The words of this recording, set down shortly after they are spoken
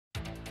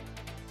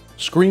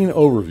Screen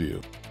overview.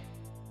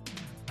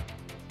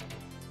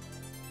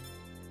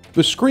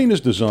 The screen is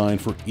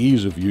designed for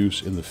ease of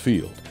use in the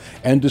field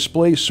and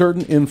displays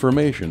certain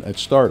information at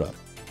startup.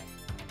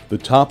 The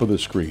top of the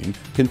screen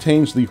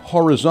contains the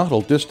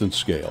horizontal distance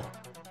scale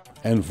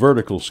and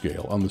vertical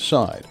scale on the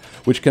side,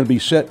 which can be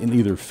set in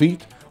either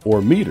feet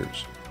or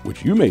meters,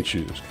 which you may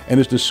choose, and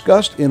is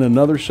discussed in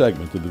another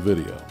segment of the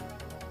video.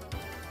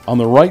 On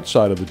the right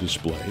side of the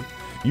display,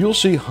 you'll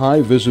see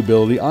high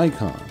visibility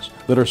icons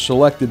that are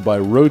selected by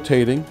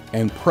rotating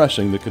and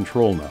pressing the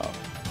control knob.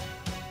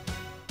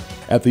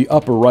 At the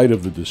upper right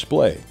of the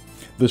display,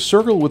 the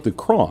circle with the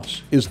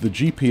cross is the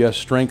GPS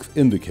strength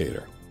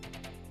indicator.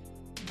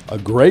 A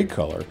gray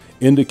color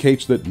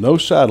indicates that no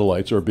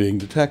satellites are being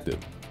detected.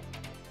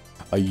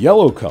 A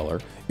yellow color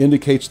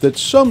indicates that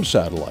some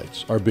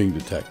satellites are being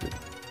detected.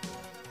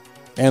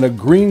 And a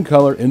green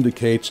color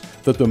indicates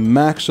that the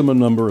maximum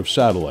number of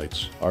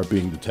satellites are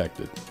being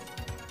detected.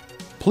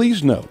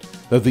 Please note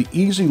that the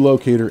Easy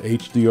Locator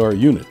HDR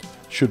unit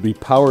should be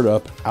powered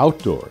up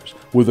outdoors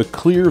with a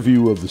clear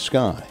view of the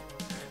sky.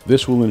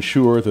 This will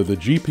ensure that the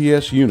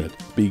GPS unit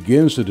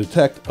begins to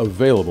detect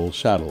available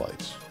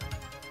satellites.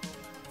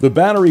 The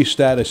battery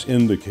status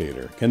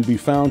indicator can be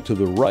found to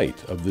the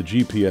right of the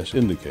GPS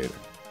indicator.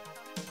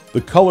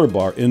 The color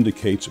bar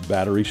indicates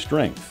battery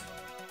strength.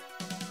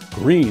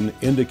 Green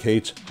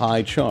indicates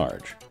high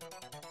charge.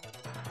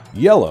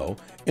 Yellow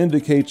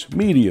indicates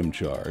medium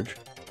charge.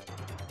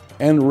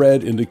 And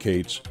red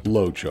indicates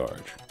low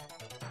charge.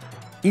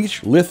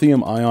 Each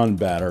lithium-ion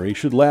battery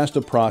should last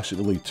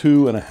approximately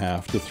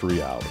 2.5 to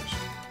 3 hours.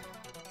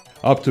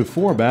 Up to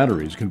 4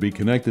 batteries can be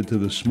connected to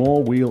the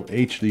small wheel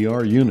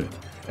HDR unit,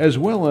 as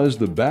well as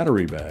the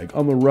battery bag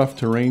on the rough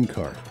terrain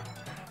cart.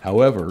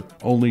 However,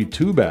 only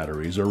 2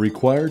 batteries are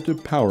required to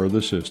power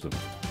the system.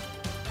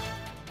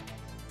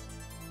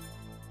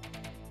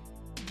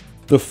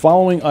 The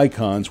following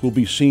icons will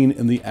be seen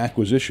in the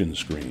acquisition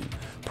screen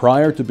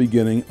prior to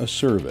beginning a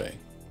survey.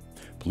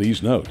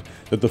 Please note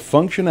that the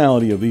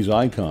functionality of these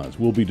icons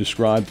will be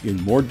described in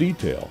more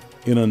detail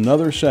in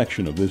another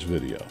section of this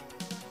video.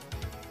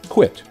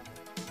 Quit.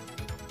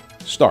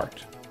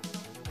 Start.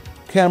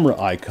 Camera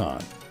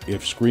icon,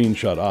 if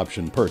screenshot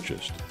option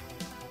purchased.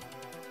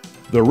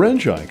 The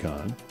wrench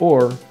icon,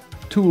 or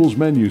Tools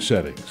menu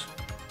settings.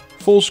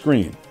 Full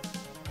screen.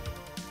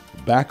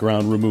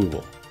 Background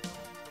removal.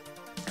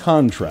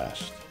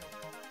 Contrast.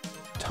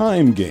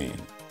 Time gain.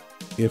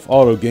 If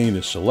auto gain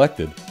is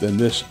selected, then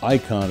this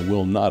icon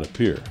will not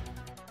appear.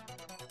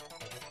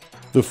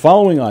 The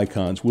following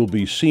icons will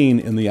be seen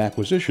in the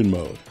acquisition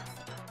mode.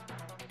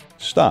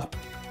 Stop.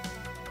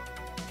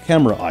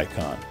 Camera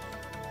icon,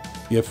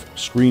 if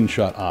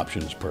screenshot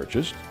option is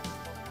purchased.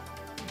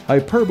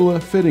 Hyperbola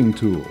fitting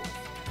tool.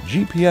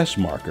 GPS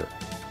marker,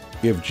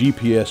 if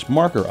GPS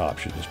marker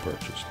option is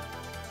purchased.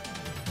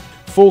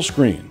 Full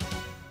screen.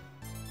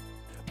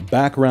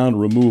 Background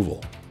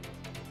removal.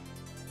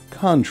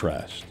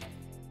 Contrast.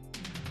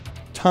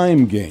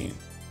 Time gain.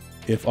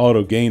 If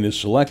auto gain is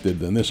selected,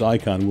 then this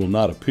icon will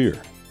not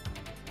appear.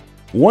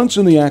 Once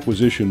in the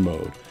acquisition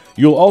mode,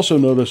 you'll also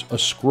notice a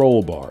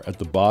scroll bar at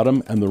the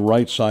bottom and the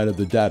right side of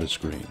the data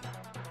screen.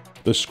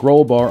 The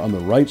scroll bar on the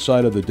right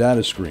side of the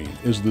data screen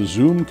is the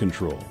zoom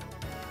control.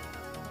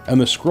 And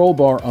the scroll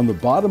bar on the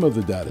bottom of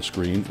the data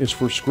screen is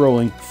for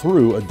scrolling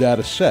through a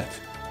data set.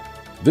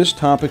 This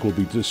topic will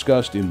be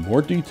discussed in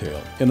more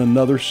detail in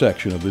another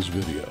section of this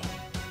video.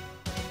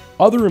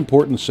 Other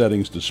important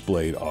settings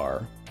displayed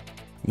are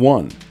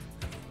 1.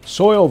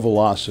 Soil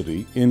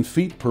velocity in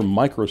feet per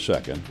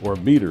microsecond or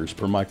meters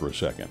per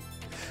microsecond.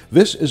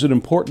 This is an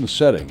important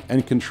setting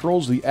and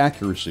controls the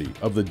accuracy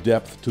of the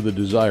depth to the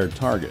desired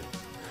target.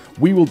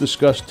 We will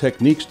discuss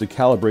techniques to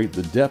calibrate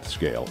the depth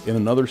scale in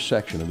another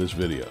section of this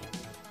video.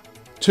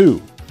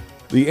 2.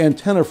 The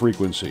antenna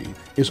frequency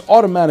is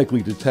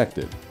automatically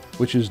detected,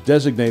 which is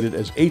designated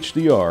as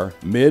HDR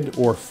mid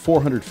or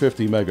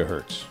 450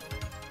 MHz.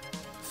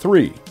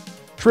 3.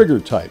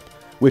 Trigger type,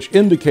 which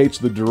indicates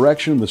the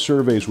direction the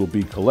surveys will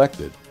be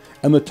collected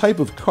and the type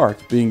of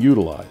cart being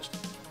utilized.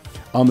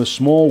 On the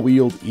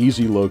small-wheeled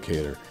Easy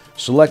Locator,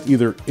 select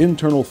either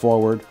internal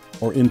forward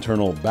or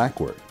internal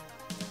backward.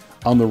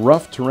 On the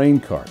rough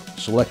terrain cart,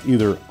 select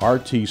either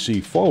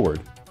RTC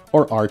forward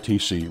or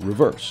RTC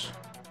reverse.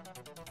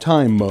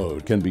 Time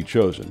mode can be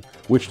chosen,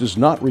 which does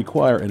not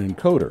require an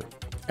encoder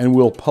and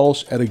will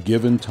pulse at a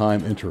given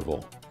time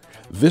interval.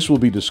 This will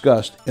be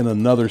discussed in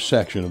another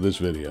section of this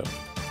video.